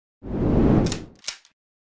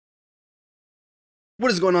What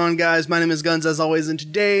is going on, guys? My name is Guns, as always, and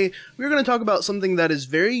today we're going to talk about something that is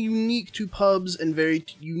very unique to pubs and very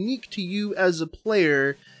unique to you as a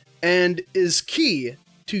player and is key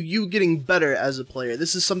to you getting better as a player.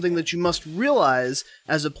 This is something that you must realize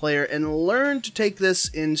as a player and learn to take this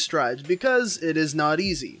in strides because it is not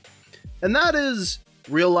easy. And that is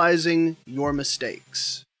realizing your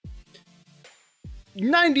mistakes.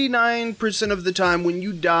 99% of the time when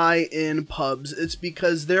you die in pubs, it's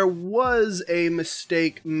because there was a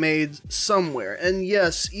mistake made somewhere. And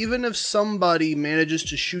yes, even if somebody manages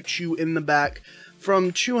to shoot you in the back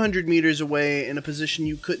from 200 meters away in a position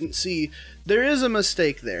you couldn't see, there is a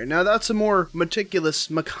mistake there. Now that's a more meticulous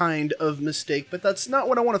kind of mistake, but that's not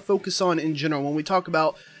what I want to focus on in general when we talk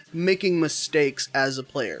about making mistakes as a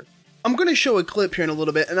player. I'm going to show a clip here in a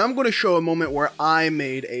little bit, and I'm going to show a moment where I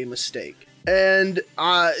made a mistake. And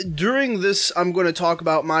during this, I'm going to talk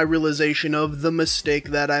about my realization of the mistake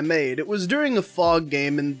that I made. It was during a fog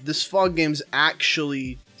game, and this fog game's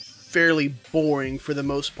actually fairly boring for the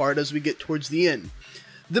most part as we get towards the end.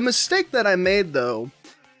 The mistake that I made, though,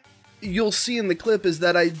 you'll see in the clip, is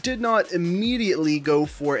that I did not immediately go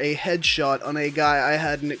for a headshot on a guy I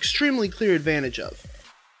had an extremely clear advantage of.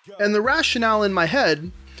 And the rationale in my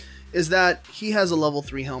head is that he has a level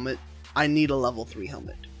 3 helmet, I need a level 3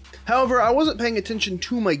 helmet. However, I wasn't paying attention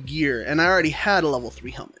to my gear, and I already had a level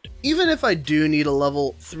 3 helmet. Even if I do need a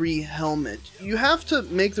level 3 helmet, you have to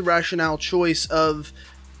make the rationale choice of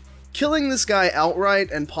killing this guy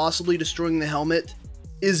outright and possibly destroying the helmet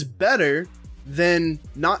is better than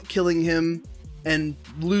not killing him and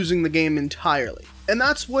losing the game entirely. And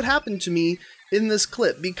that's what happened to me in this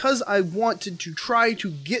clip. Because I wanted to try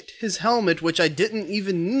to get his helmet, which I didn't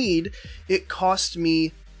even need, it cost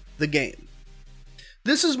me the game.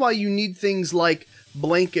 This is why you need things like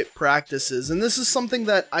blanket practices, and this is something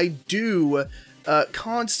that I do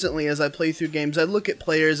constantly as I play through games. I look at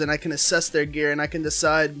players and I can assess their gear and I can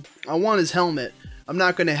decide, I want his helmet. I'm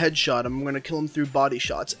not going to headshot him, I'm going to kill him through body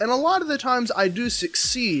shots. And a lot of the times I do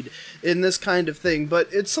succeed in this kind of thing, but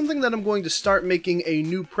it's something that I'm going to start making a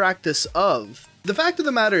new practice of. The fact of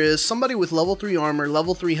the matter is, somebody with level 3 armor,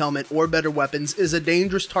 level 3 helmet, or better weapons is a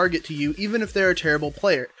dangerous target to you even if they're a terrible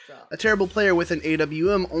player. A terrible player with an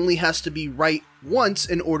AWM only has to be right once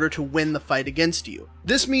in order to win the fight against you.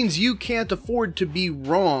 This means you can't afford to be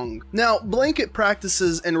wrong. Now, blanket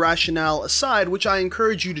practices and rationale aside, which I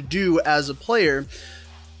encourage you to do as a player,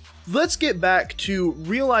 let's get back to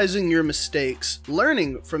realizing your mistakes,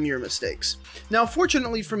 learning from your mistakes. Now,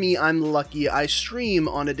 fortunately for me, I'm lucky. I stream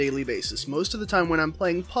on a daily basis. Most of the time when I'm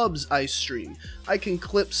playing pubs, I stream. I can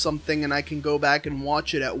clip something and I can go back and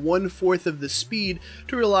watch it at 1/4 of the speed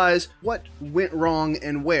to realize what went wrong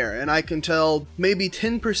and where. And I can tell maybe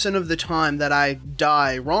 10% of the time that I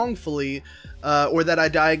die wrongfully, or that I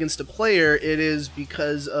die against a player, it is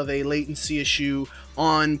because of a latency issue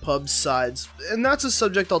on pub's sides. And that's a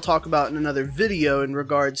subject I'll talk about in another video in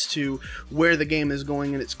regards to where the game is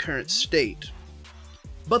going in its current state.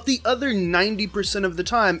 But the other 90% of the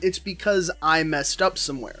time, it's because I messed up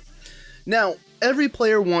somewhere. Now, every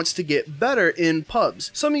player wants to get better in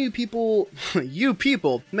pubs. Some of you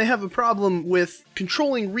people may have a problem with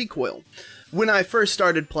controlling recoil. When I first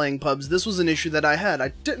started playing pubs, this was an issue that I had. I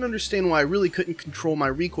didn't understand why I really couldn't control my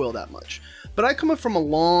recoil that much. But I come from a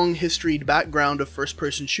long historied background of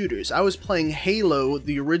first-person shooters. I was playing Halo,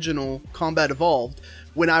 the original Combat Evolved,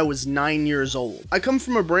 when I was 9 years old. I come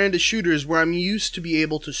from a brand of shooters where I'm used to be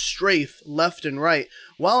able to strafe left and right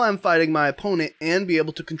while I'm fighting my opponent and be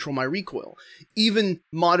able to control my recoil. Even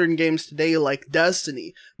modern games today like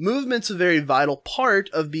Destiny, movement's a very vital part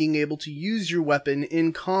of being able to use your weapon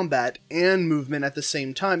in combat and movement at the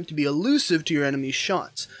same time to be elusive to your enemy's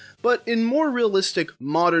shots. But in more realistic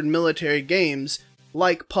modern military games,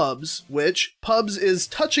 like pubs, which pubs is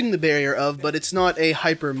touching the barrier of, but it's not a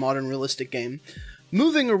hyper modern realistic game,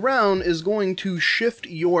 moving around is going to shift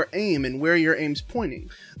your aim and where your aim's pointing.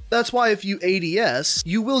 That's why if you ADS,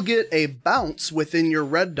 you will get a bounce within your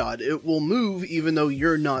red dot. It will move even though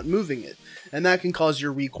you're not moving it. And that can cause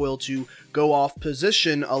your recoil to go off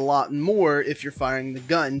position a lot more if you're firing the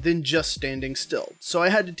gun than just standing still. So I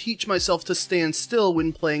had to teach myself to stand still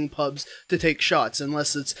when playing pubs to take shots,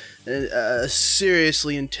 unless it's a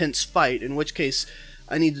seriously intense fight, in which case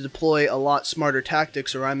I need to deploy a lot smarter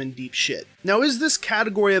tactics or I'm in deep shit. Now, is this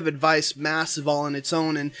category of advice massive all on its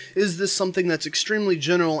own, and is this something that's extremely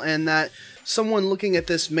general and that someone looking at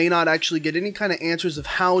this may not actually get any kind of answers of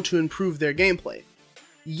how to improve their gameplay?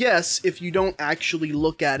 Yes, if you don't actually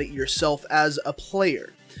look at it yourself as a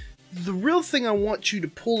player. The real thing I want you to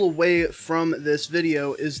pull away from this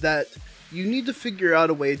video is that you need to figure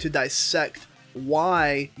out a way to dissect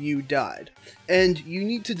why you died. And you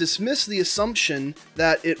need to dismiss the assumption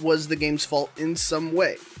that it was the game's fault in some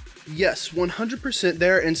way. Yes, 100%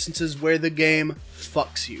 there are instances where the game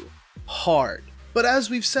fucks you hard. But as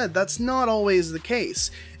we've said, that's not always the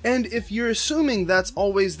case. And if you're assuming that's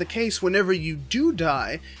always the case whenever you do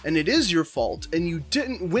die, and it is your fault, and you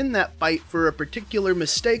didn't win that fight for a particular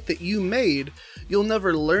mistake that you made, you'll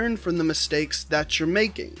never learn from the mistakes that you're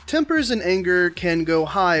making. Tempers and anger can go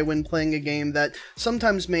high when playing a game that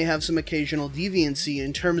sometimes may have some occasional deviancy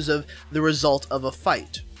in terms of the result of a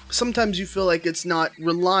fight. Sometimes you feel like it's not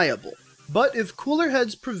reliable. But if cooler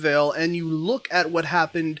heads prevail and you look at what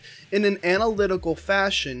happened in an analytical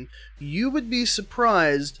fashion, you would be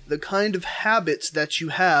surprised the kind of habits that you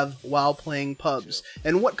have while playing pubs,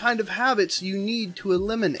 and what kind of habits you need to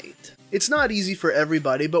eliminate. It's not easy for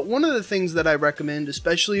everybody, but one of the things that I recommend,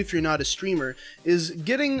 especially if you're not a streamer, is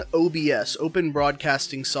getting OBS, Open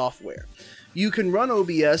Broadcasting Software. You can run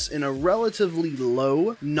OBS in a relatively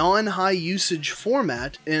low, non-high usage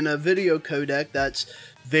format in a video codec that's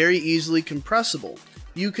very easily compressible.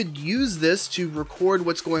 You could use this to record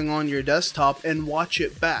what's going on your desktop and watch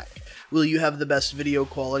it back. Will you have the best video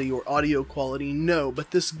quality or audio quality? No,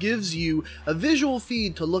 but this gives you a visual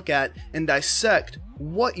feed to look at and dissect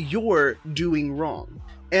what you're doing wrong.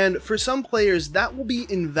 And for some players, that will be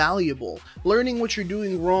invaluable, learning what you're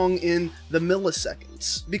doing wrong in the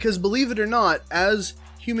milliseconds. Because believe it or not, as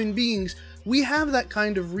human beings, we have that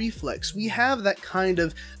kind of reflex, we have that kind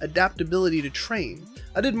of adaptability to train.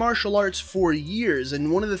 I did martial arts for years,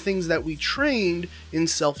 and one of the things that we trained in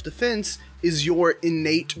self-defense is your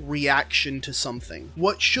innate reaction to something.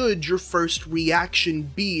 What should your first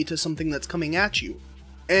reaction be to something that's coming at you?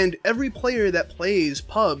 And every player that plays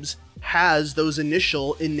pubs has those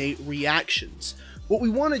initial innate reactions. What we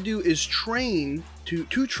want to do is train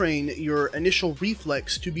to train your initial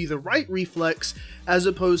reflex to be the right reflex as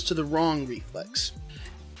opposed to the wrong reflex.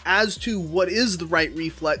 As to what is the right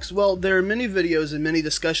reflex, well, there are many videos and many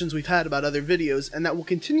discussions we've had about other videos, and that we'll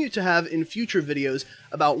continue to have in future videos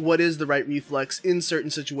about what is the right reflex in certain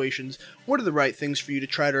situations, what are the right things for you to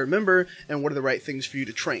try to remember, and what are the right things for you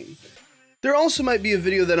to train. There also might be a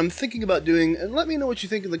video that I'm thinking about doing, and let me know what you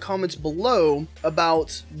think in the comments below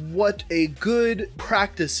about what a good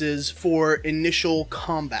practice is for initial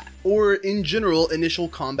combat, or in general, initial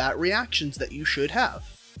combat reactions that you should have.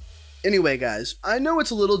 Anyway guys, I know it's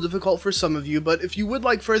a little difficult for some of you, but if you would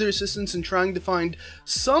like further assistance in trying to find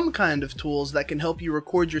some kind of tools that can help you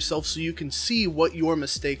record yourself so you can see what your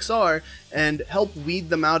mistakes are and help weed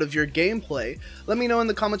them out of your gameplay, let me know in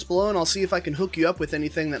the comments below and I'll see if I can hook you up with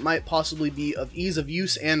anything that might possibly be of ease of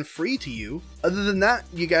use and free to you. Other than that,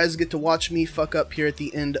 you guys get to watch me fuck up here at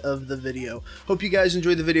the end of the video. Hope you guys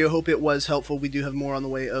enjoyed the video, hope it was helpful. We do have more on the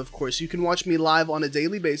way, of course. You can watch me live on a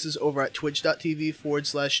daily basis over at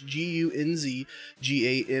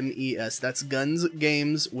twitch.tv/GUNZGAMES. That's Guns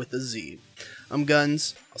Games with a Z. I'm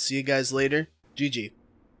Guns. I'll see you guys later. GG.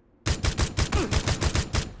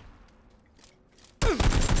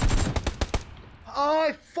 Oh,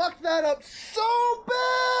 I fucked that up so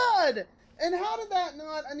bad! And how did that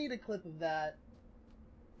not? I need a clip of that.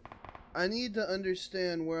 I need to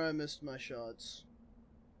understand where I missed my shots.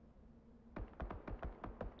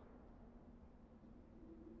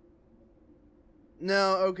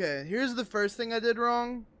 Now, okay, here's the first thing I did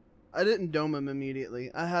wrong. I didn't dome him immediately.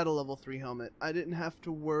 I had a level 3 helmet. I didn't have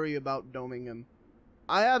to worry about doming him.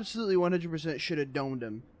 I absolutely 100% should have domed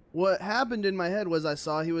him. What happened in my head was I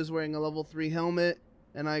saw he was wearing a level 3 helmet,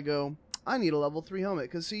 and I go, I need a level 3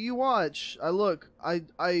 helmet. Because, see, you watch, I look, I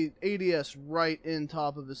ADS right in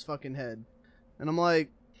top of his fucking head. And I'm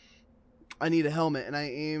like, I need a helmet, and I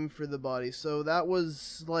aim for the body. So that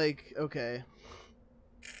was, like, okay.